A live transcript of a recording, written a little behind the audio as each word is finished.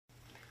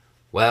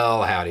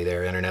Well, howdy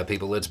there, Internet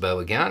people. It's Bo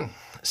again.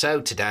 So,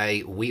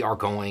 today we are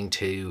going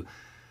to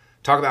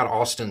talk about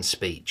Austin's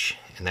speech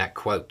and that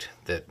quote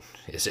that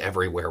is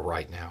everywhere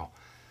right now.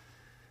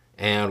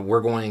 And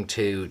we're going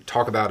to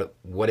talk about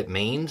what it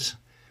means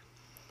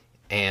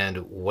and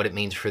what it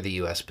means for the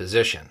U.S.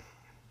 position.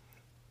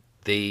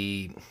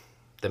 The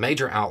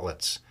major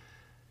outlets,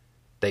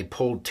 they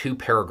pulled two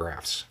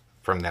paragraphs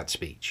from that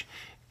speech,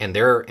 and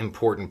they're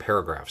important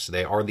paragraphs.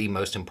 They are the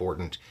most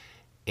important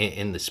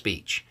in the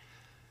speech.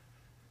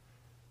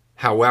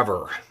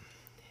 However,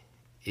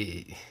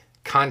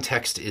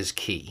 context is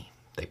key.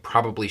 They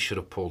probably should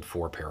have pulled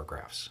four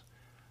paragraphs.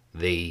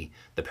 The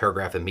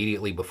paragraph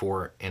immediately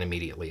before and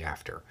immediately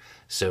after.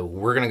 So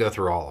we're going to go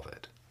through all of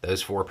it,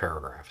 those four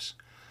paragraphs,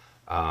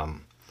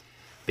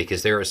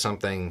 because there is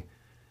something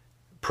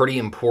pretty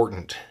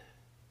important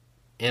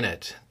in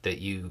it that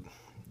you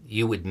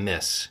would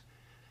miss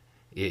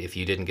if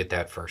you didn't get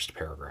that first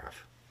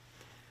paragraph.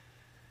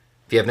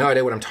 If you have no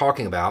idea what I'm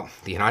talking about,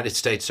 the United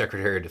States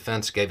Secretary of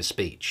Defense gave a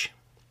speech.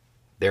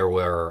 There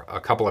were a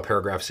couple of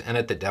paragraphs in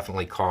it that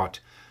definitely caught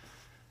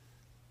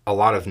a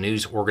lot of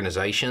news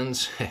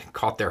organizations,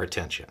 caught their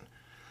attention.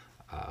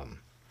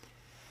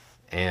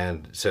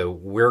 And so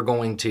we're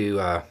going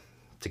to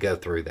go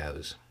through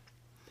those.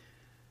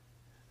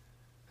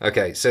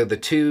 Okay, so the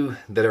two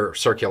that are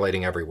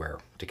circulating everywhere,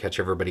 to catch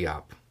everybody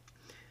up.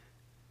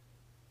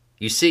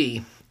 You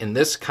see, in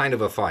this kind of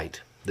a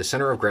fight, the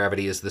center of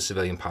gravity is the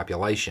civilian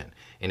population,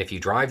 and if you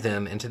drive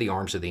them into the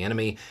arms of the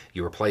enemy,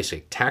 you replace a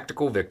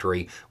tactical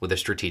victory with a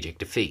strategic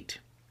defeat.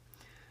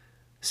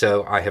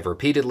 So I have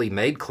repeatedly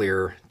made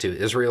clear to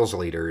Israel's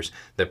leaders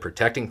that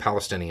protecting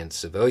Palestinian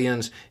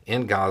civilians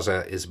in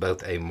Gaza is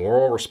both a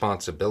moral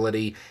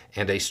responsibility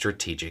and a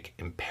strategic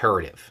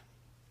imperative.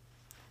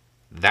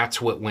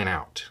 That's what went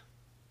out.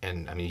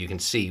 And I mean, you can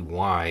see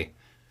why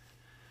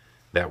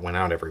that went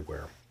out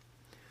everywhere.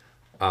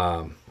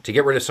 To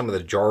get rid of some of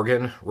the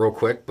jargon real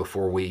quick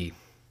before we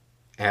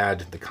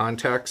add the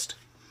context,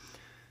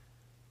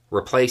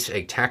 replace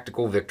a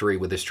tactical victory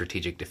with a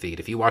strategic defeat.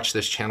 If you watch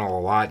this channel a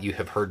lot, you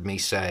have heard me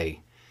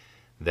say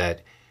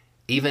that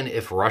even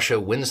if Russia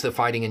wins the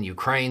fighting in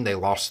Ukraine, they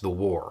lost the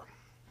war.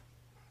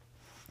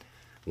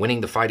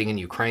 Winning the fighting in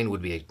Ukraine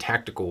would be a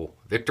tactical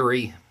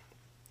victory.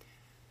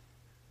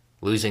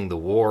 Losing the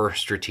war,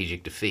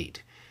 strategic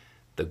defeat.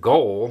 The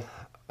goal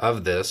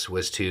of this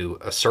was to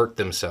assert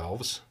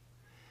themselves,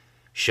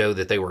 show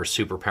that they were a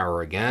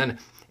superpower again,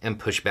 and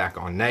push back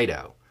on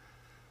NATO.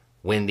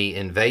 When the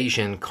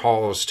invasion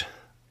caused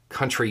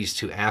countries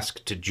to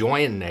ask to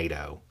join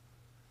NATO,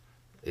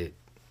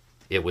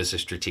 it was a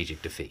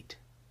strategic defeat,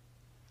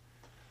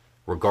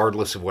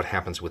 regardless of what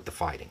happens with the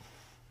fighting.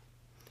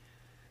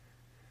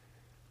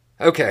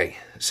 Okay,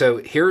 so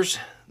here's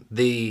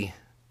the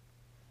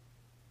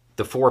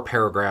four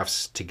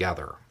paragraphs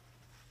together.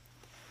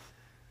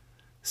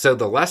 So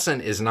the lesson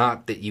is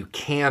not that you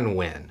can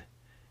win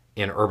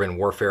in urban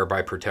warfare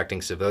by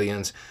protecting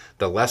civilians.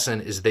 The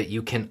lesson is that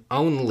you can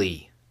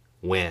only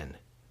win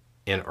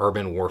in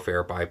urban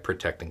warfare by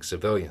protecting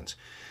civilians.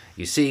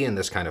 You see, in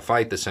this kind of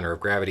fight, the center of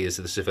gravity is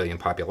the civilian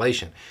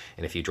population,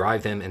 and if you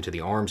drive them into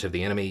the arms of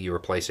the enemy, you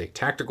replace a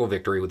tactical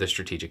victory with a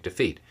strategic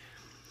defeat.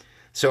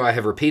 So I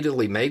have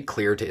repeatedly made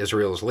clear to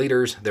Israel's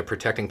leaders that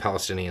protecting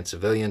Palestinian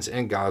civilians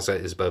in Gaza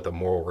is both a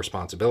moral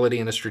responsibility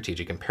and a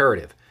strategic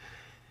imperative.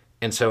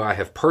 And so I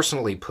have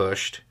personally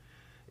pushed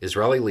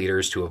Israeli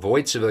leaders to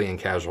avoid civilian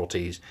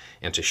casualties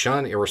and to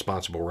shun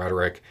irresponsible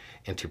rhetoric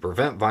and to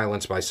prevent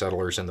violence by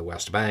settlers in the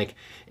West Bank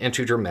and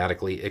to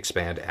dramatically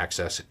expand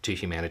access to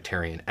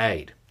humanitarian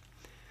aid.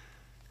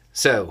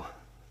 So,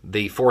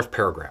 the fourth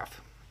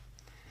paragraph.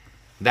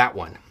 That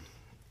one.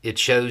 It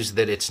shows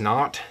that it's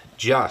not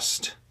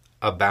just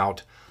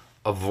about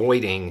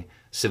avoiding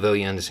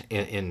civilians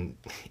in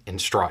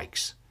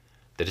strikes,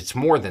 that it's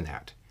more than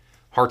that.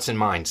 Hearts and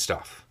minds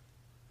stuff.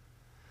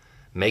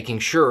 Making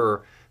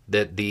sure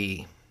that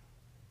the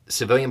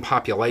civilian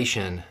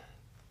population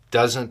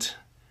doesn't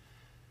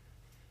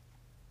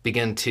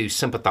begin to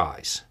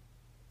sympathize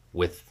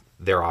with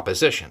their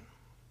opposition,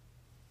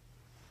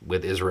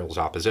 with Israel's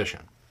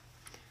opposition.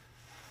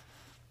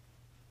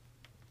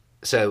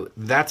 So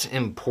that's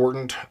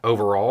important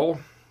overall,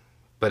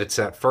 but it's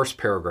that first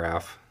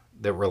paragraph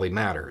that really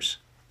matters.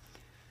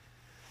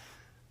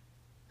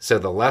 So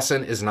the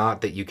lesson is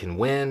not that you can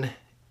win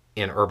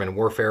in urban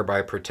warfare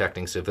by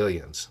protecting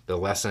civilians. The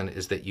lesson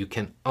is that you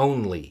can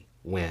only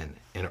win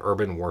in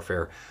urban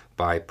warfare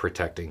by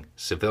protecting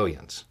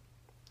civilians.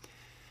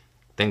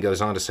 Then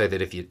goes on to say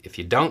that if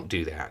you don't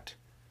do that,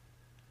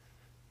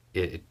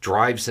 it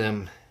drives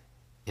them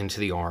into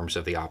the arms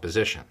of the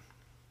opposition.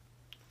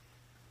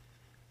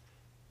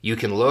 You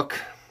can look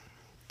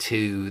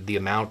to the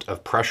amount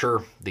of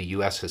pressure the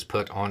U.S. has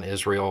put on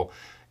Israel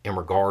in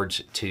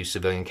regards to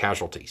civilian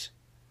casualties.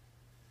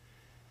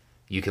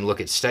 You can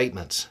look at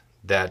statements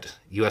that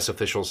U.S.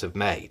 officials have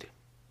made.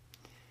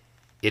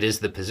 It is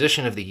the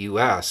position of the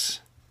U.S.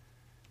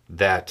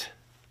 that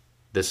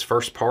this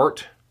first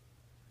part,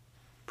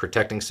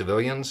 protecting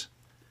civilians,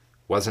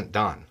 wasn't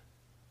done.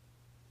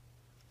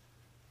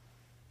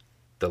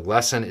 The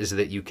lesson is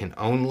that you can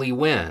only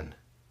win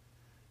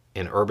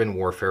in urban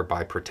warfare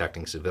by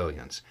protecting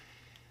civilians.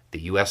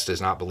 The U.S.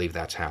 does not believe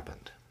that's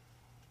happened.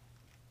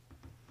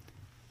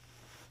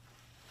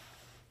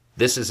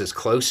 This is as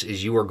close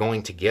as you are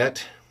going to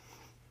get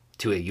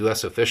to a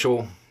U.S.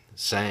 official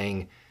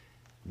saying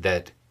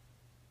that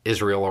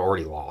Israel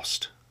already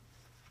lost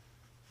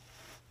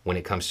when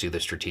it comes to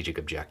the strategic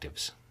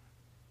objectives,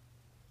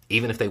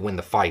 even if they win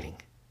the fighting.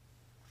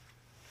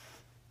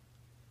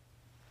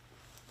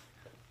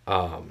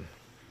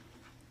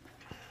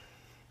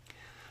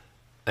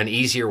 An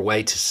easier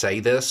way to say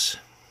this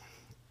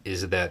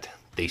is that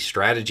the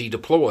strategy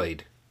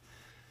deployed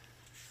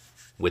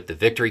with the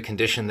victory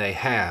condition they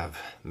have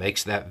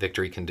makes that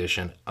victory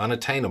condition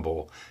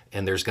unattainable,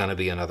 and there's going to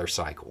be another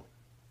cycle.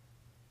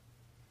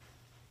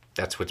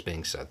 That's what's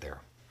being said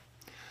there.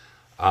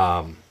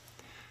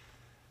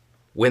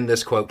 When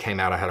this quote came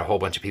out, I had a whole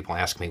bunch of people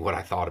ask me what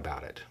I thought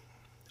about it.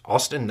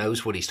 Austin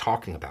knows what he's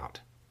talking about.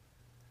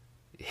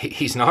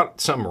 He's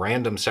not some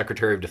random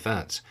Secretary of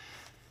Defense.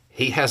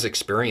 He has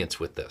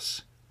experience with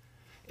this.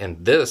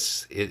 And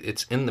this,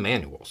 it's in the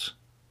manuals.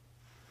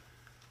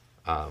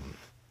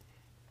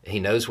 He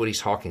knows what he's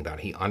talking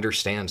about. He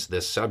understands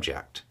this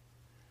subject.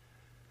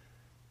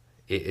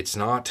 It's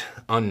not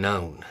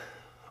unknown.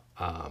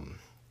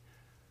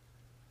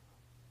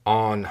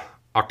 On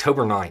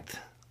October 9th,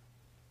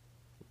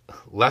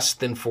 less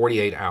than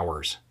 48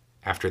 hours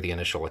after the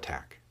initial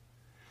attack,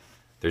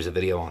 there's a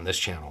video on this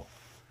channel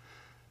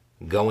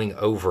going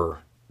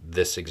over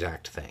this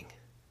exact thing,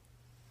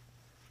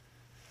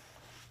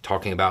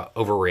 talking about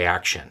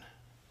overreaction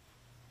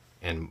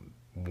and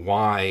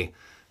why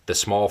the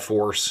small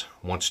force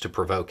wants to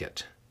provoke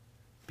it,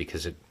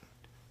 because it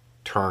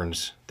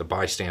turns the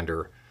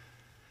bystander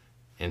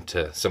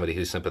into somebody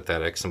who's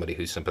sympathetic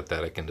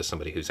into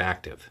somebody who's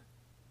active.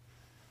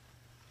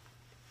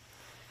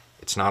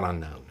 It's not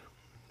unknown.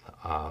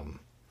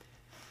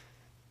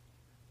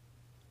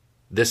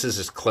 This is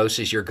as close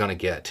as you're going to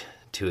get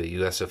to a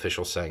U.S.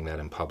 official saying that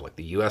in public.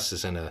 The U.S.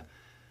 is in an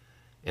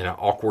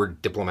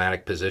awkward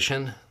diplomatic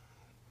position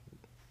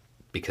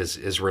because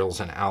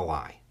Israel's an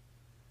ally,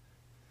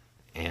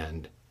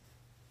 and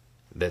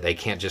that they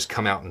can't just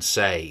come out and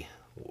say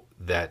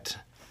that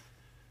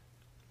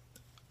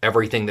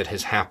everything that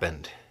has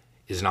happened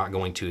is not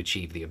going to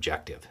achieve the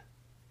objective,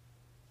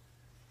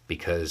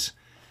 because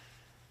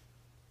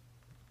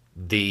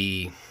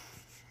the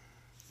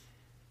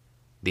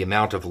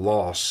amount of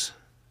loss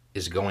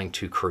is going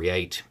to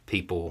create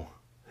people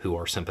who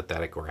are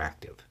sympathetic or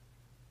active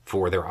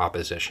for their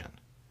opposition.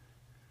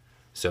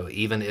 So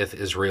even if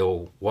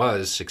Israel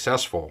was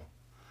successful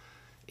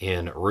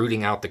in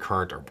rooting out the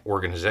current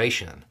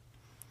organization,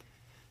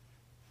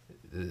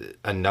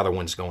 another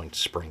one's going to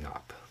spring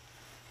up.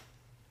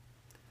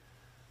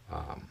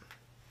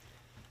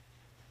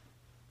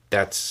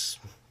 That's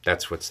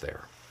what's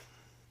there.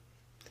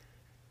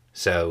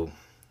 So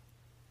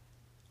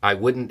I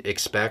wouldn't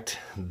expect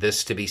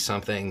this to be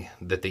something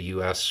that the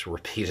U.S.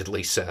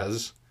 repeatedly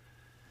says,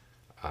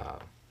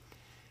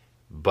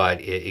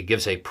 but it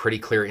gives a pretty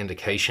clear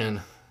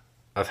indication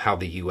of how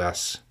the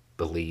U.S.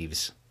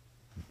 believes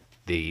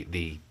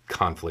the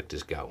conflict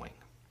is going.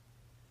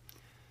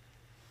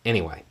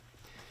 Anyway,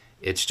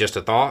 it's just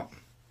a thought.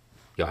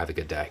 Y'all have a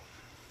good day.